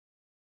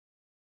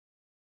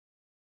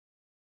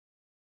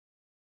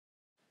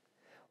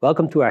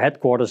Welcome to our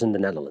headquarters in the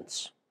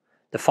Netherlands.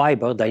 The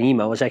fiber,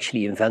 Dyneema, was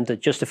actually invented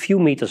just a few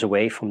meters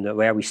away from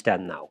where we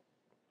stand now.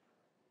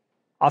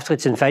 After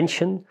its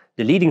invention,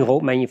 the leading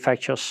rope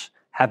manufacturers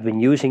have been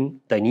using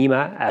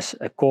Dyneema as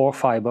a core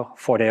fiber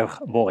for their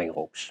mooring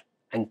ropes,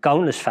 and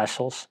countless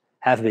vessels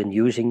have been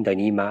using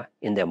Dyneema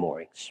in their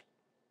moorings.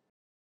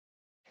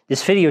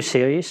 This video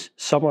series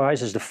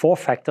summarizes the 4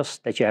 factors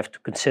that you have to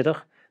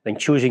consider when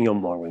choosing your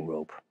mooring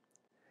rope: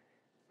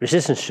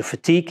 resistance to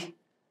fatigue,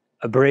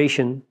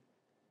 abrasion,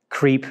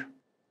 creep,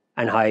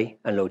 and high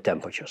and low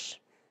temperatures.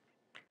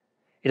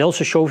 It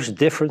also shows the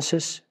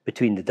differences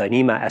between the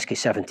Dyneema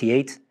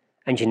SK78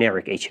 and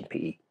generic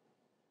HMPE.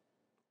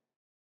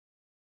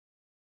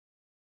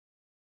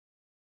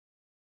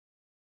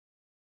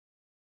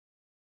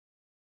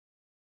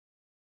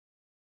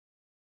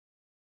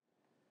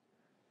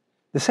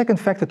 The second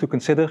factor to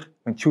consider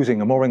when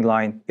choosing a mooring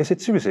line is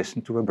its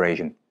resistance to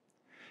abrasion.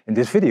 In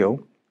this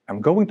video,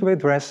 I'm going to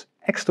address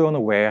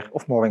external wear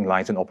of mooring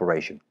lines in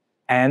operation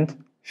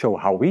and show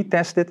how we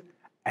tested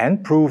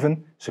and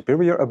proven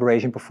superior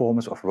abrasion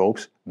performance of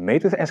ropes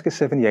made with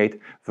SK78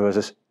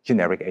 versus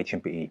generic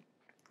HMPE.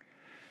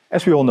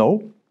 As we all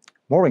know,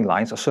 mooring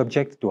lines are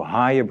subject to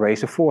high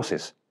abrasive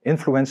forces,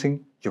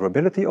 influencing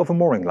durability of a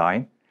mooring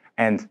line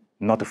and,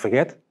 not to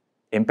forget,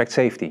 impact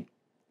safety.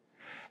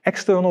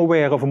 External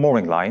wear of a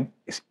mooring line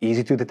is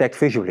easy to detect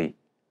visually.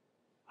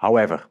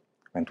 However,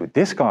 when to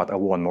discard a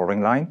worn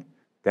mooring line,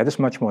 that is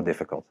much more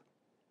difficult.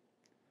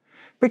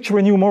 Picture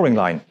a new mooring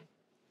line.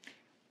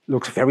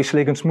 Looks very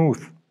slick and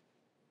smooth.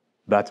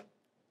 But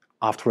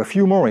after a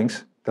few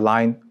moorings, the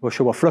line will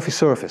show a fluffy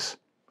surface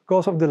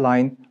because of the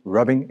line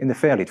rubbing in the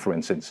fairlead, for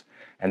instance.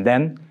 And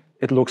then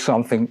it looks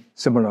something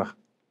similar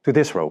to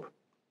this rope.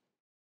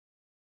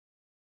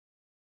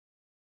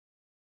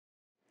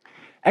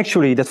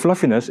 Actually, that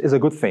fluffiness is a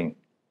good thing.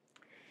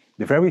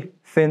 The very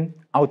thin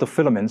outer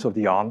filaments of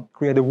the yarn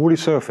create a woolly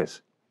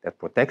surface that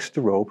protects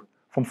the rope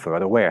from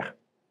further wear.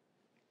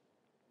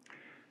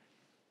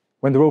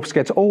 When the rope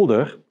gets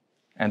older,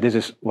 and this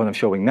is what I'm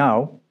showing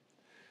now,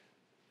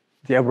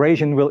 the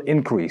abrasion will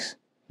increase.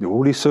 The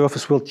woolly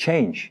surface will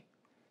change.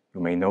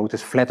 You may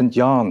notice flattened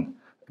yarn,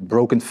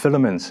 broken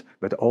filaments,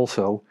 but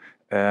also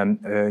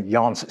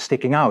yarns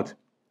sticking out.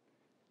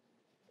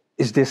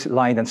 Is this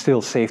line then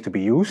still safe to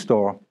be used,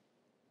 or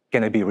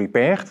can it be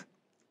repaired?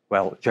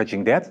 Well,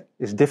 judging that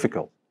is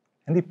difficult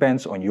and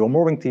depends on your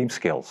mooring team's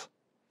skills.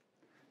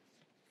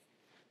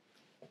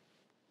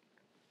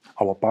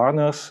 Our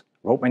partners,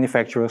 rope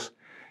manufacturers,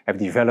 have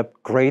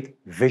developed great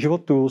visual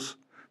tools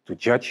to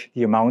judge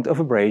the amount of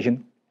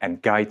abrasion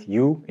and guide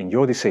you in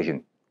your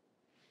decision: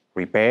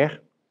 repair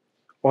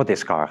or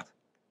discard.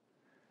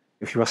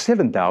 If you are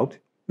still in doubt,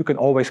 you can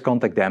always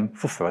contact them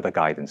for further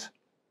guidance.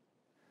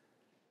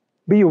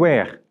 Be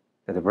aware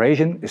that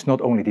abrasion is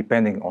not only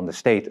depending on the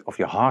state of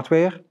your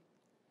hardware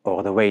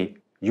or the way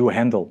you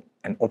handle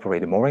and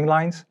operate the mooring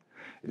lines,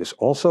 it is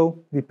also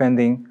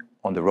depending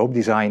on the rope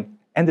design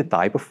and the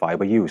type of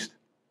fiber used.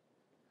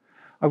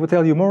 I will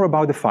tell you more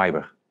about the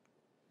fiber,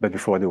 but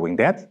before doing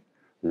that,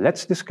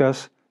 let's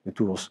discuss the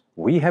tools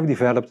we have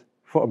developed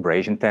for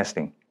abrasion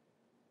testing.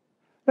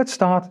 Let's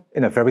start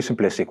in a very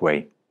simplistic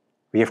way.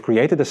 We have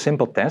created a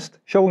simple test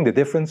showing the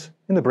difference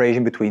in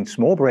abrasion between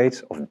small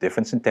braids of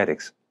different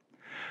synthetics.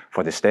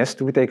 For this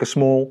test, we take a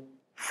small,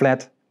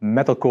 flat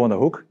metal corner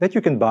hook that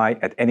you can buy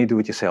at any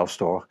do-it-yourself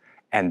store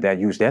and then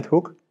use that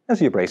hook as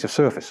the abrasive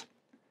surface.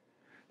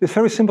 This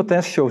very simple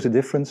test shows the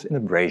difference in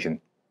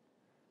abrasion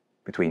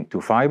between 2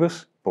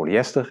 fibers,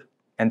 polyester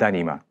and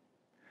Dyneema.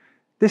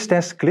 This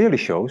test clearly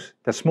shows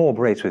that small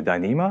braids with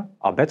Dyneema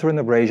are better in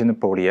abrasion than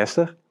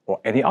polyester or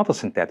any other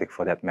synthetic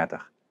for that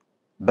matter.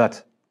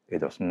 But it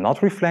does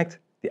not reflect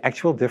the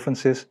actual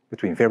differences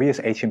between various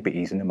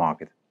HMPEs in the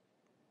market.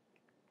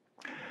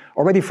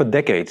 Already for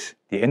decades,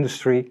 the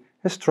industry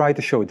has tried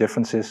to show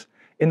differences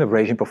in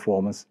abrasion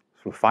performance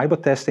through fiber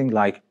testing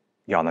like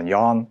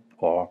yarn-on-yarn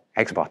or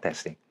X-bar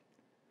testing.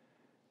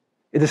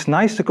 It is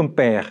nice to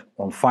compare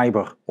on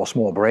fiber or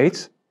small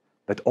braids,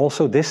 but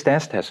also this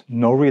test has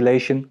no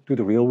relation to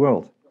the real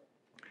world.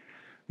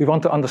 We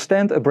want to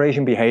understand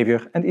abrasion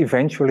behavior and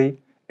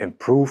eventually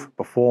improve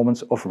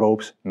performance of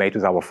ropes made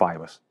with our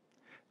fibers.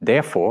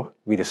 Therefore,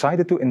 we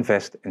decided to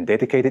invest in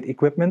dedicated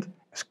equipment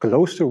as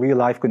close to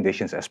real-life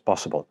conditions as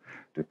possible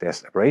to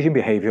test abrasion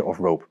behavior of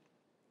rope.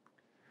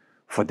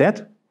 For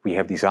that, we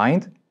have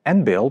designed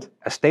and built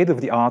a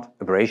state-of-the-art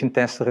abrasion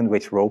tester in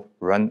which rope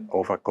run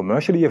over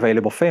commercially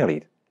available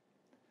fairlead.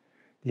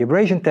 The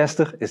abrasion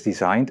tester is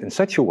designed in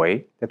such a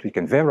way that we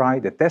can vary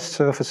the test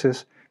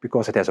surfaces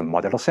because it has a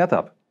modular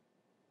setup.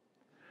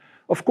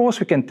 Of course,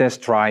 we can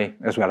test dry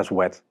as well as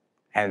wet,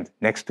 and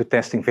next to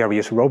testing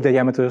various rope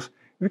diameters,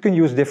 we can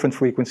use different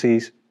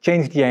frequencies,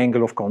 change the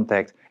angle of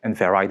contact and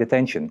vary the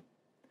tension.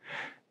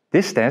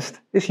 This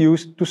test is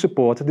used to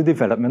support the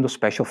development of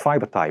special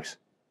fiber types,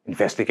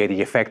 investigate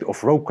the effect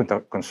of rope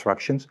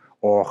constructions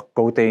or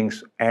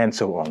coatings and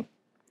so on.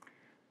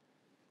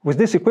 With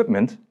this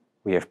equipment,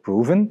 we have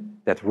proven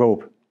that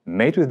rope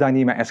made with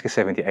Dyneema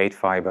SK78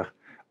 fiber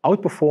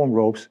outperform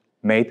ropes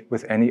made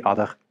with any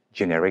other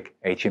generic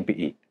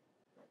HMPE.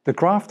 The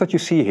graph that you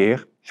see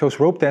here shows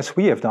rope tests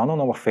we have done on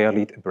our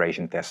fairlead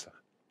abrasion tester.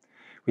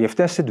 We have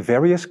tested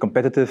various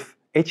competitive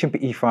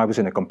HMPE fibers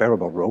in a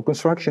comparable rope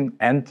construction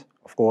and,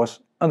 of course,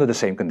 under the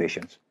same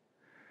conditions.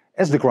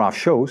 As the graph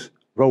shows,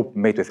 rope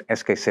made with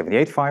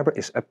SK78 fiber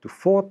is up to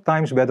 4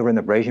 times better in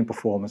abrasion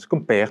performance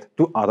compared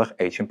to other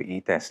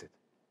HMPE tested.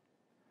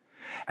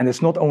 And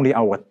it's not only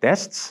our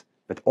tests,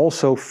 but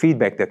also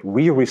feedback that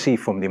we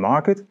receive from the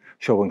market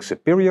showing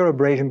superior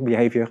abrasion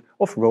behavior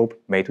of rope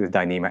made with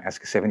Dyneema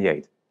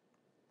SK78.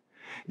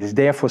 It is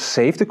therefore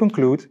safe to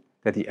conclude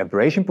that the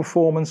abrasion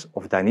performance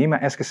of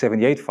Dyneema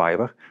SK78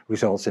 fiber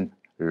results in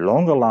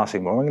longer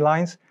lasting mooring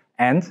lines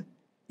and,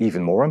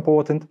 even more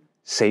important,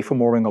 safer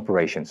mooring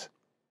operations.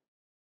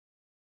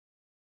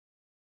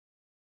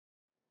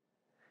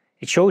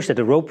 It shows that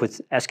the rope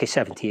with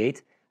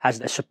SK78 has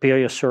a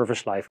superior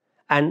service life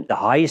and the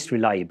highest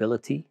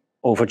reliability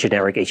over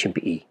generic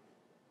HMPE.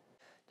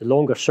 The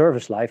longer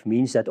service life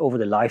means that over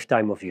the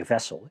lifetime of your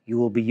vessel, you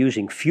will be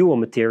using fewer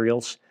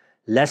materials,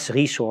 less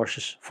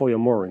resources for your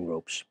mooring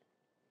ropes.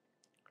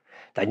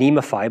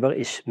 Dyneema fiber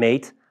is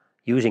made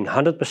using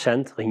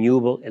 100%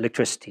 renewable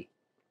electricity.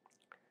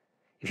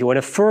 If you want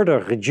to further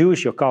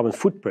reduce your carbon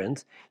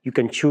footprint, you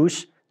can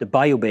choose the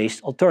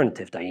bio-based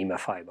alternative Dyneema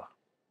fiber.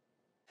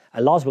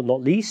 And last but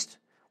not least,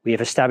 we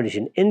have established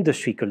an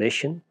industry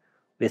coalition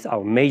with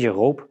our major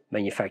rope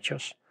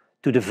manufacturers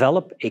to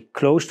develop a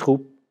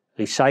closed-loop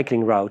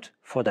recycling route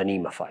for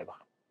Dyneema fiber.